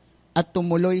at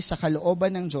tumuloy sa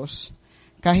kalooban ng Diyos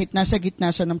kahit nasa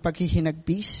gitna siya ng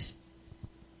paghihinagpis,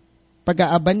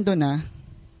 pag-aabandona,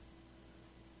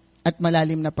 at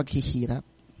malalim na paghihirap.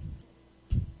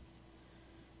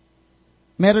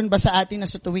 Meron ba sa atin na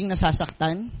sa tuwing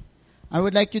nasasaktan? I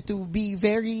would like you to be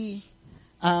very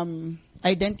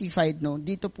identified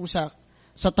dito po sa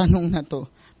tanong na to.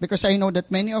 Because I know that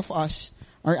many of us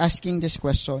are asking this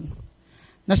question.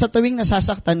 Na sa tuwing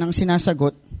nasasaktan ng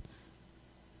sinasagot,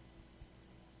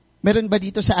 meron ba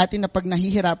dito sa atin na pag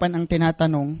nahihirapan ang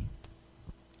tinatanong,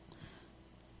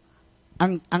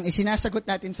 ang isinasagot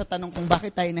natin sa tanong kung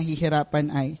bakit tayo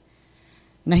nahihirapan ay,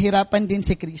 nahirapan din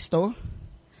si Kristo,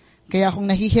 kaya kung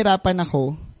nahihirapan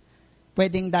ako,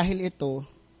 pwedeng dahil ito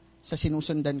sa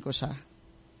sinusundan ko siya.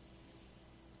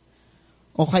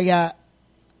 O kaya,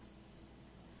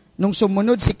 nung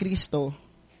sumunod si Kristo,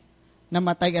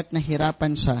 namatay at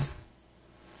nahirapan siya,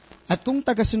 at kung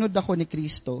tagasunod ako ni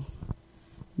Kristo,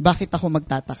 bakit ako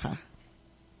magtataka?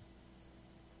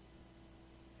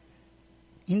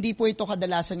 Hindi po ito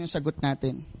kadalasan yung sagot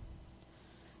natin.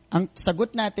 Ang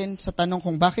sagot natin sa tanong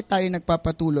kung bakit tayo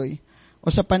nagpapatuloy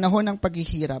o sa panahon ng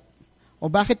paghihirap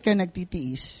o bakit ka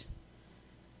nagtitiis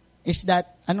is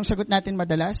that, anong sagot natin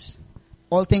madalas?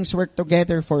 All things work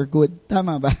together for good.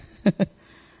 Tama ba?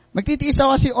 Magtitiis ako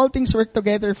kasi all things work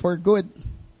together for good.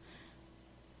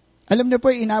 Alam niyo po,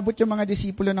 inabot yung mga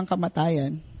disipulo ng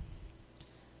kamatayan.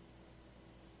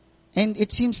 And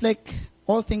it seems like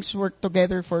all things work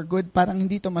together for good, parang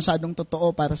hindi to masyadong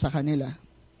totoo para sa kanila.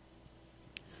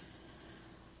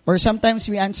 Or sometimes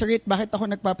we answer it, bakit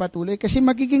ako nagpapatuloy? Kasi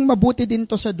magiging mabuti din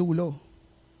to sa dulo.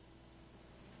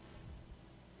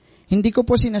 Hindi ko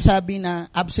po sinasabi na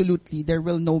absolutely there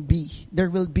will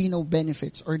be no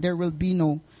benefits or there will be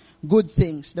no good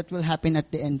things that will happen at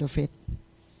the end of it.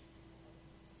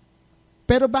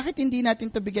 Pero bakit hindi natin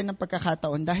to bigyan ng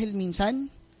pagkakataon? Dahil minsan,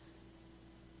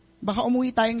 baka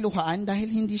umuwi tayong luhaan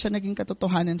dahil hindi siya naging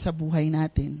katotohanan sa buhay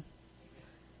natin.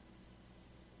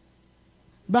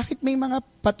 Bakit may mga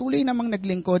patuloy namang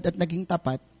naglingkod at naging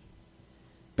tapat,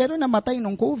 pero namatay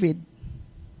nung COVID?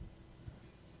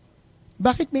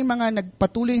 Bakit may mga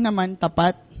nagpatuloy naman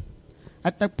tapat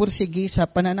at nagpursigi sa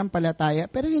pananampalataya,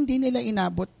 pero hindi nila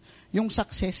inabot yung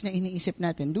success na iniisip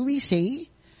natin? Do we say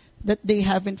that they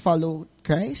haven't followed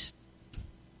Christ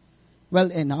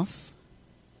well enough?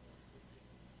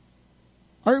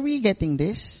 Are we getting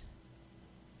this?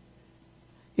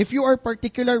 If you are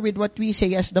particular with what we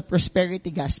say as the prosperity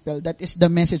gospel, that is the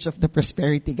message of the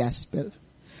prosperity gospel.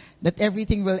 That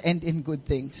everything will end in good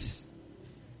things.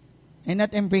 And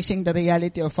not embracing the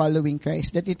reality of following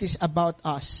Christ. That it is about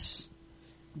us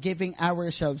giving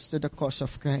ourselves to the cause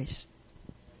of Christ.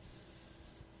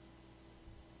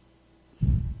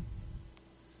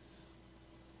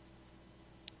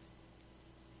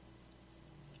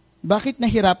 Bakit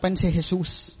nahirapan si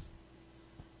Jesus?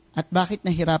 At bakit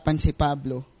nahirapan si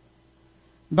Pablo?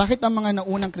 Bakit ang mga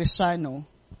naunang Kristiyano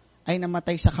ay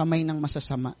namatay sa kamay ng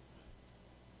masasama?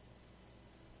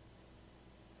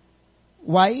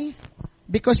 Why?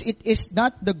 Because it is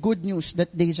not the good news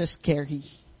that they just carry.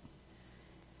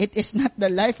 It is not the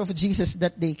life of Jesus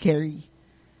that they carry.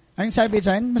 Ang sabi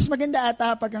dyan, mas maganda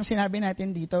ata pag ang sinabi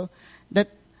natin dito, that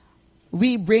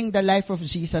we bring the life of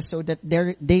Jesus so that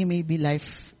they may be life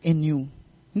in you.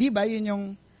 Hindi ba?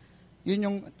 Yun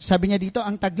yung sabi niya dito,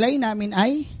 ang taglay namin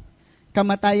ay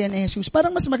kamatayan ni Jesus.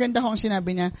 Parang mas maganda kung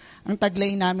sinabi niya, ang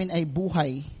taglay namin ay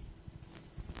buhay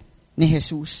ni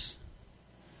Jesus.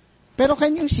 Pero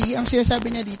can you see, ang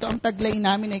sinasabi niya dito, ang taglay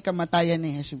namin ay kamatayan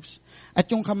ni Jesus. At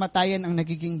yung kamatayan ang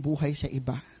nagiging buhay sa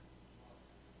iba.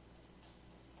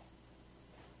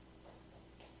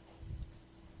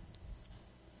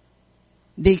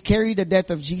 They carry the death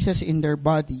of Jesus in their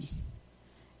body,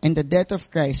 and the death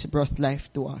of Christ brought life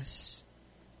to us,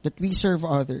 that we serve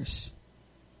others.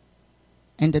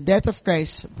 And the death of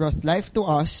Christ brought life to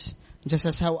us, just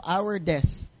as how our death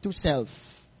to self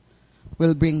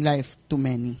will bring life to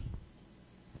many.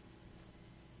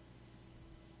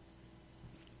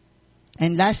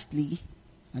 And lastly,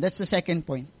 And that's the second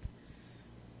point.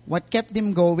 What kept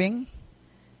them going?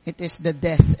 It is the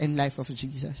death and life of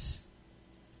Jesus.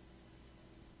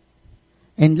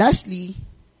 And lastly,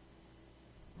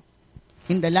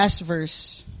 in the last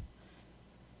verse,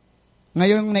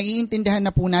 ngayong naiintindihan na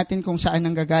po natin kung saan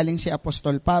nanggagaling si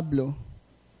Apostol Pablo,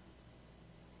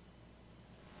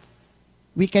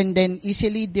 we can then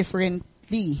easily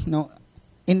differently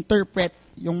interpret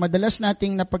yung madalas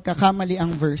nating napagkakamali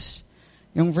ang verse,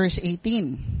 yung verse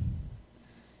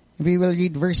 18. We will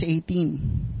read verse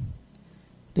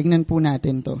 18. Tingnan po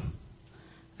natin to.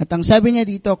 At ang sabi niya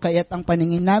dito, kaya't ang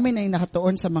paningin namin ay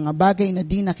nakatuon sa mga bagay na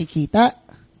di nakikita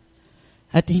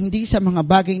at hindi sa mga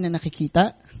bagay na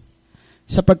nakikita,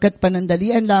 sapagkat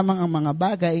panandalian lamang ang mga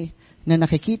bagay na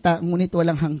nakikita, ngunit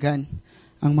walang hanggan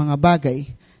ang mga bagay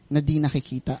na di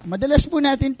nakikita. Madalas po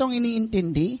natin tong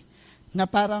iniintindi na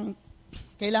parang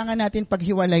kailangan natin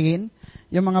paghiwalayin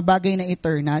yung mga bagay na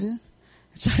eternal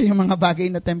at saka yung mga bagay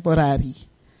na temporary.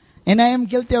 And I am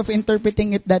guilty of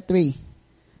interpreting it that way.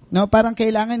 Parang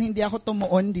kailangan hindi ako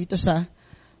tumuon dito sa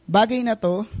bagay na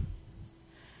to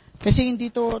kasi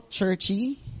hindi to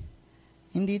churchy,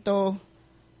 hindi to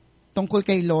tungkol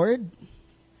kay Lord,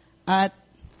 at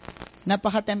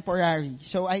napaka-temporary.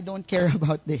 So I don't care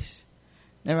about this.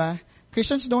 Diba?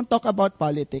 Christians don't talk about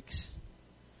politics.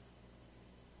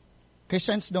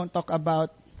 Christians don't talk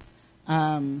about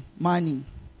money.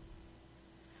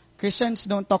 Christians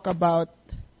don't talk about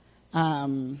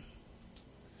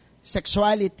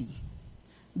sexuality,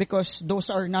 because those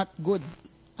are not good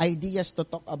ideas to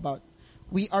talk about.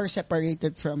 We are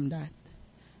separated from that.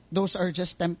 Those are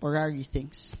just temporary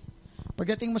things.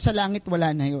 Pagdating mo sa langit,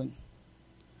 wala na yun.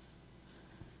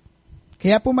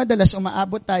 Kaya po madalas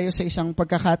umaabot tayo sa isang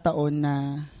pagkakataon na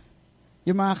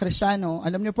yung mga Kristiyano,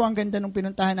 alam niyo po ang ganda nung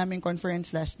pinuntahan namin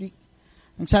conference last week.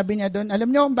 Ang sabi niya doon, alam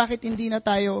niyo kung bakit hindi na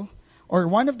tayo,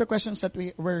 or one of the questions that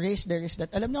were raised there is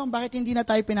that, alam niyo kung bakit hindi na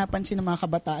tayo pinapansin ng mga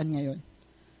kabataan ngayon?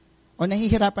 O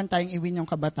nahihirapan tayong iwin yung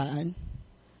kabataan?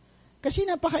 Kasi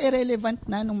napaka-irrelevant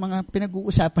na nung mga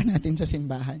pinag-uusapan natin sa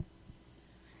simbahan.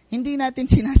 Hindi natin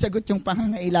sinasagot yung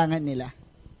pangangailangan nila.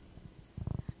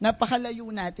 Napakalayo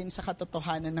natin sa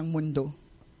katotohanan ng mundo.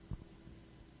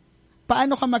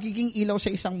 Paano ka magiging ilaw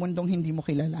sa isang mundong hindi mo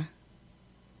kilala?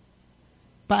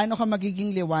 Paano ka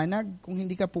magiging liwanag kung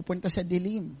hindi ka pupunta sa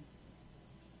dilim?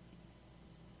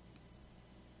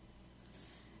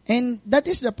 And that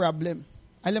is the problem.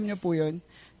 Alam niyo po yun?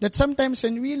 That sometimes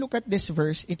when we look at this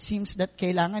verse, it seems that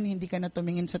kailangan hindi ka na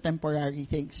tumingin sa temporary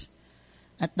things.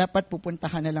 At dapat pupunta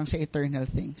ka na lang sa eternal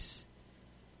things.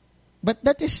 But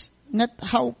that is not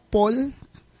how Paul,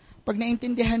 pag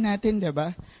naintindihan natin,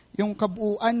 diba, yung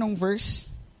kabuuan ng verse,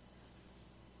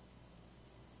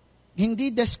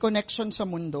 hindi disconnection sa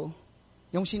mundo,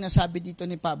 yung sinasabi dito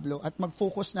ni Pablo, at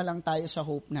mag-focus na lang tayo sa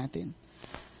hope natin.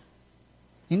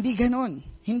 Hindi ganon.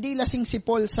 Hindi lasing si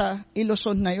Paul sa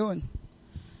ilusyon na yon.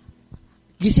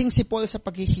 Gising si Paul sa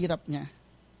paghihirap niya.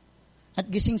 At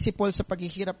gising si Paul sa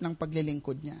paghihirap ng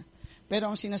paglilingkod niya.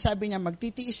 Pero ang sinasabi niya,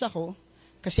 magtitiis ako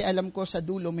kasi alam ko sa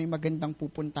dulo may magandang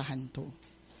pupuntahan to.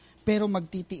 Pero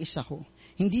magtitiis ako.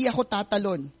 Hindi ako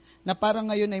tatalon na parang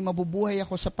ngayon ay mabubuhay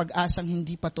ako sa pag-asang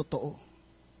hindi pa totoo.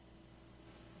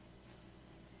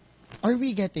 Are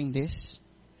we getting this?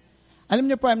 Alam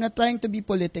niyo po, I'm not trying to be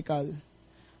political.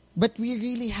 But we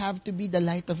really have to be the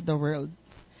light of the world.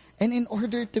 And in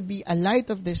order to be a light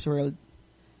of this world,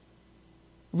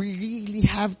 we really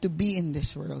have to be in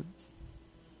this world.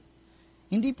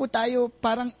 Hindi po tayo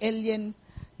parang alien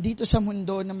dito sa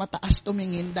mundo na mataas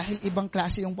tumingin dahil ibang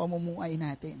klase yung pamumuhay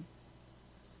natin.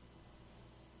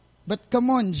 But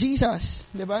come on, Jesus,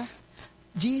 di ba?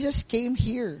 Jesus came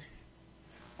here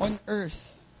on earth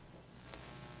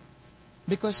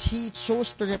because He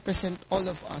chose to represent all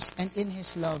of us, and in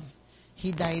His love,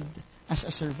 He died as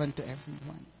a servant to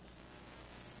everyone.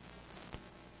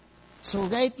 So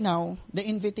right now, the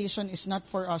invitation is not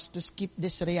for us to skip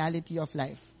this reality of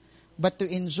life, but to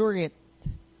endure it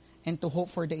and to hope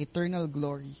for the eternal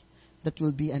glory that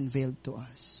will be unveiled to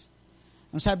us.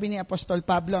 Ang sabi ni Apostol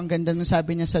Pablo, ang ganda ng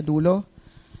sabi niya sa dulo,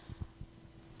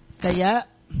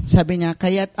 sabi niya,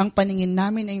 kaya't ang paningin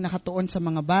namin ay nakatuon sa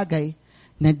mga bagay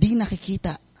na di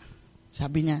nakikita.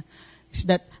 Sabi niya, is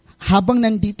that habang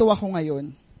nandito ako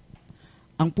ngayon,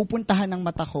 ang pupuntahan ng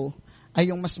mata ko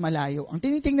ay yung mas malayo. Ang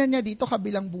tinitingnan niya dito,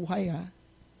 kabilang buhay ha.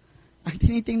 Ang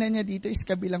tinitingnan niya dito is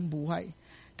kabilang buhay.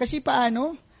 Kasi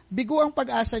paano? Bigo ang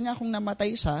pag-asa niya kung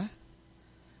namatay siya,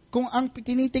 kung ang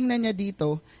tinitingnan niya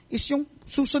dito is yung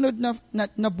susunod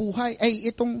na buhay,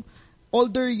 ay itong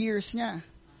older years niya.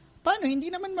 Paano? Hindi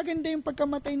naman maganda yung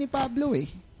pagkamatay ni Pablo eh.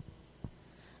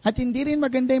 At hindi rin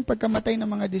maganda yung pagkamatay ng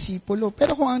mga disipulo.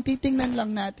 Pero kung ang titingnan lang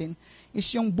natin is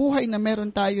yung buhay na meron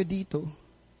tayo dito,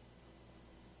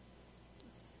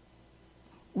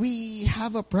 we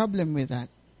have a problem with that.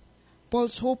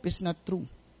 Paul's hope is not true.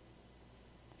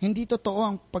 Hindi totoo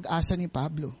ang pag-asa ni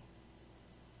Pablo.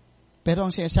 Pero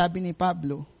ang sinasabi ni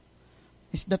Pablo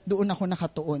is that doon ako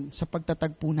nakatuon sa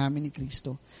pagtatagpo namin ni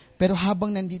Kristo. Pero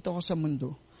habang nandito ako sa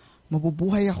mundo,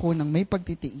 mabubuhay ako ng may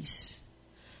pagtitiis.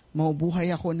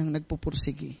 Mabubuhay ako ng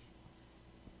nagpupursige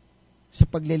sa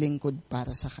paglilingkod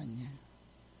para sa Kanya.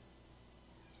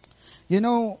 You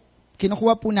know,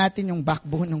 kinukuha po natin yung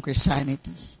backbone ng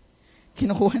Christianity.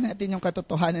 Kinukuha natin yung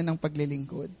katotohanan ng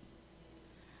paglilingkod.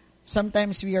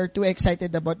 Sometimes we are too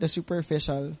excited about the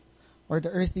superficial or the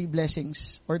earthly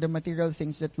blessings or the material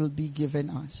things that will be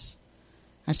given us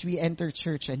as we enter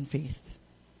church and faith.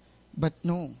 But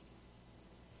no,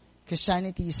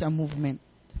 Christianity is a movement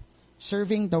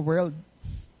serving the world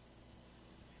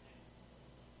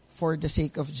for the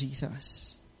sake of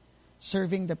Jesus.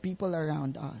 Serving the people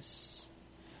around us.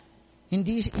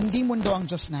 Hindi mundo ang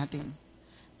Diyos natin.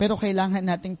 Pero kailangan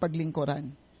nating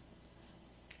paglingkuran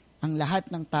ang lahat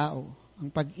ng tao,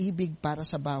 ang pag-ibig para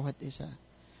sa bawat isa.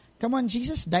 Come on,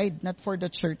 Jesus died not for the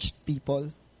church people.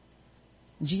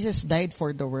 Jesus died for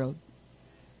the world.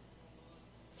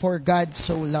 For God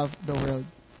so loved the world.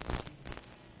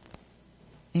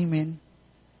 Amen.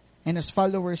 And as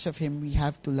followers of Him, we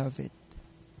have to love it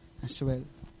as well.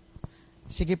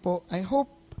 Sige po, I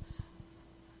hope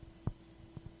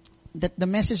that the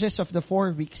messages of the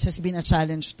 4 weeks has been a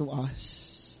challenge to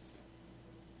us.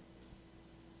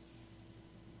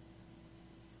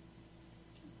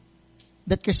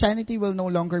 That Christianity will no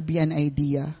longer be an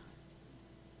idea,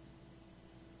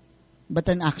 but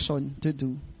an action to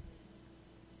do.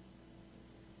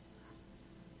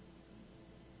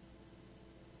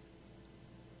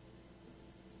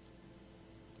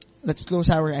 Let's close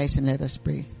our eyes and let us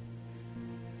pray.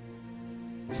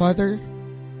 Father,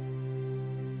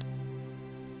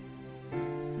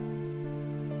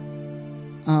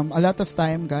 a lot of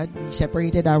time, God, we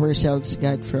separated ourselves,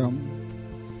 God, from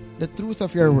the truth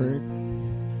of your word.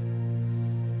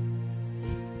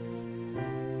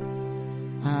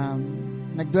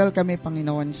 Nagdwell kami,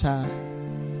 Panginoon, sa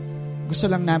gusto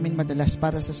lang namin madalas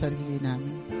para sa sarili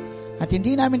namin. At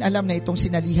hindi namin alam na itong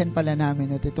sinalihan pala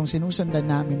namin at itong sinusundan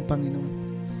namin, Panginoon,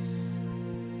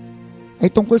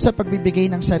 ay tungkol sa pagbibigay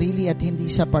ng sarili at hindi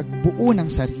sa pagbuo ng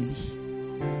sarili.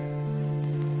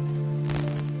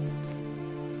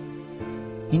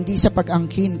 Hindi sa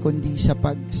pag-angkin, kundi sa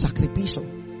pagsakripisyo.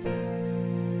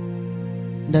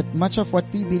 That much of what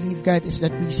we believe, God, is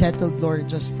that we settled, Lord,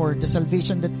 just for the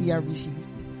salvation that we have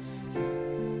received.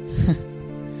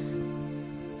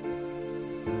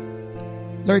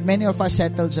 Lord, many of us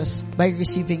settle just by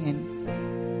receiving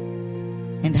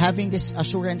and having this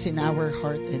assurance in our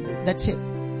heart, and that's it.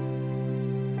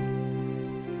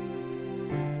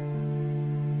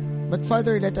 But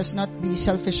Father, let us not be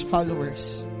selfish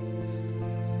followers.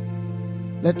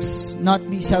 Let's not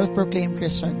be self-proclaimed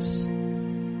Christians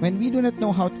when we do not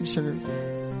know how to serve,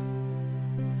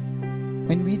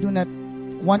 when we do not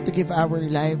want to give our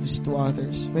lives to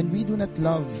others, when we do not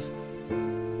love,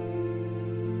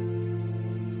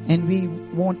 and we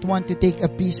won't want to take a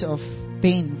piece of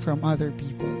pain from other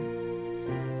people.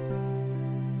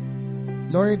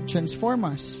 Lord, transform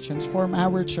us, transform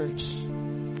our church,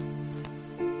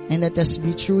 and let us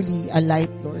be truly a light,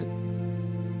 Lord,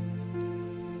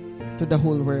 to the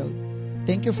whole world.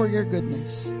 Thank you for your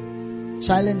goodness.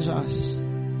 Challenge us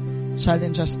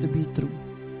to be true.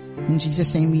 In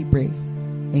Jesus' name we pray.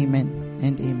 Amen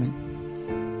and amen.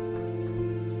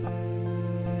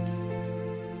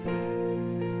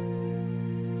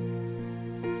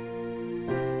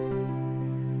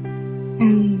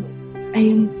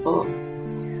 Ayun po.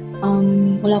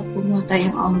 Wala po mga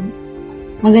tayong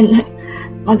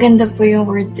maganda po yung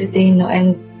word today, no?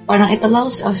 And parang it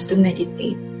allows us to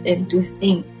meditate and to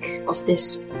think of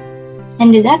this.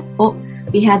 And with that po,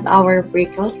 we have our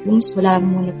breakout rooms. Wala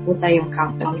muna po tayong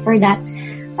countdown for that.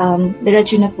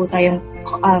 Diretso na po tayong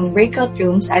breakout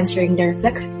rooms answering the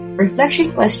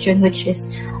reflection question, which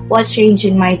is, what changed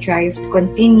in my drive to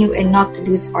continue and not to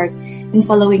lose heart in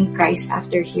following Christ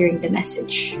after hearing the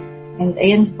message? And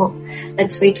ayan po,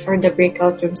 let's wait for the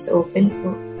breakout rooms to open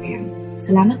po. Ayan.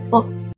 Salamat po.